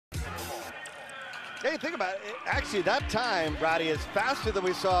Hey, think about it. Actually, that time, Roddy, is faster than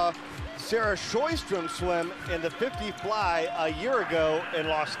we saw Sarah Sjöström swim in the 50 fly a year ago in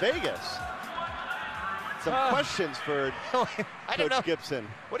Las Vegas. Some questions for Coach Gibson.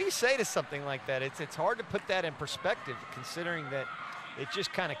 What do you say to something like that? It's hard to put that in perspective, considering that it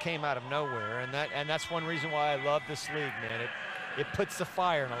just kind of came out of nowhere, and that's one reason why I love this league, man. It puts the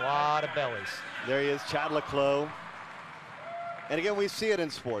fire in a lot of bellies. There he is, Chad Leclos. And again, we see it in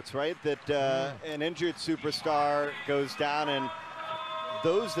sports, right? That an injured superstar goes down, and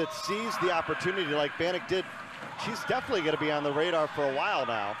those that seize the opportunity like Bannock did, she's definitely going to be on the radar for a while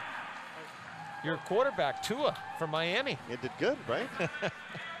now. Your quarterback, Tua, from Miami. It did good, right? All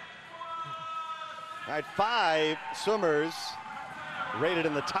right, 5 swimmers rated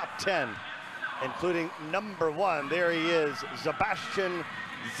in the top 10, including #1. There he is, Sebastian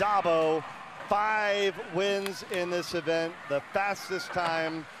Szabo. 5 wins in this event, the fastest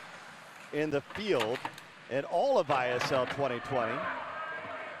time in the field in all of ISL 2020.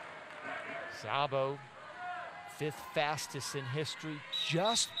 Szabo, 5th fastest in history,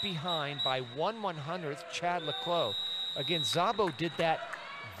 just behind by 1/100th Chad Leclos. Again, Szabo did that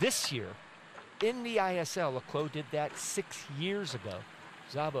this year in the ISL. Leclos did that 6 years ago.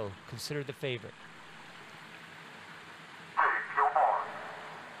 Szabo considered the favorite.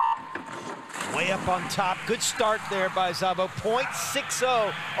 Way up on top, good start there by Szabo,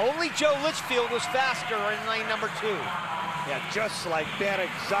 .60. Only Joe Litchfield was faster in lane #2. Yeah, just like Bannock,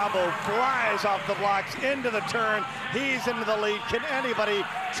 Szabo flies off the blocks into the turn. He's into the lead. Can anybody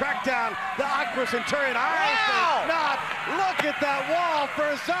track down the Aqua Centurion? I think not. Look at that wall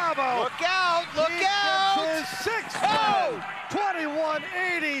for Szabo. Look out, look out. His 6th win,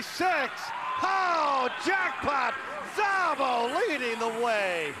 21.86. Oh, jackpot. Szabo leading the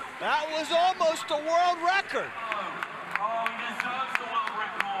way. That was almost a world record.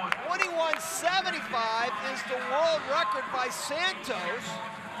 21.75 is the world record by Santos,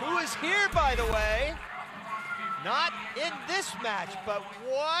 who is here, by the way. Not in this match, but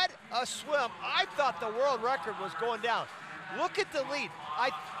what a swim. I thought the world record was going down. Look at the lead.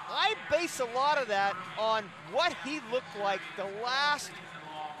 I base a lot of that on what he looked like the last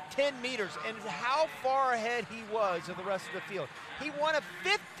 10 meters and how far ahead he was of the rest of the field. He won a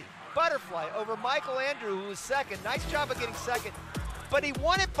 50 butterfly over Michael Andrew, who was second. Nice job of getting second, but he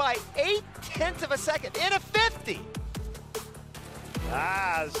won it by 0.8 of a second in a 50.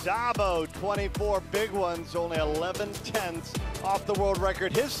 Szabo, 24 big ones, only 11/10 off the world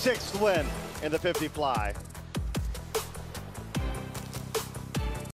record. His 6th win in the 50 fly.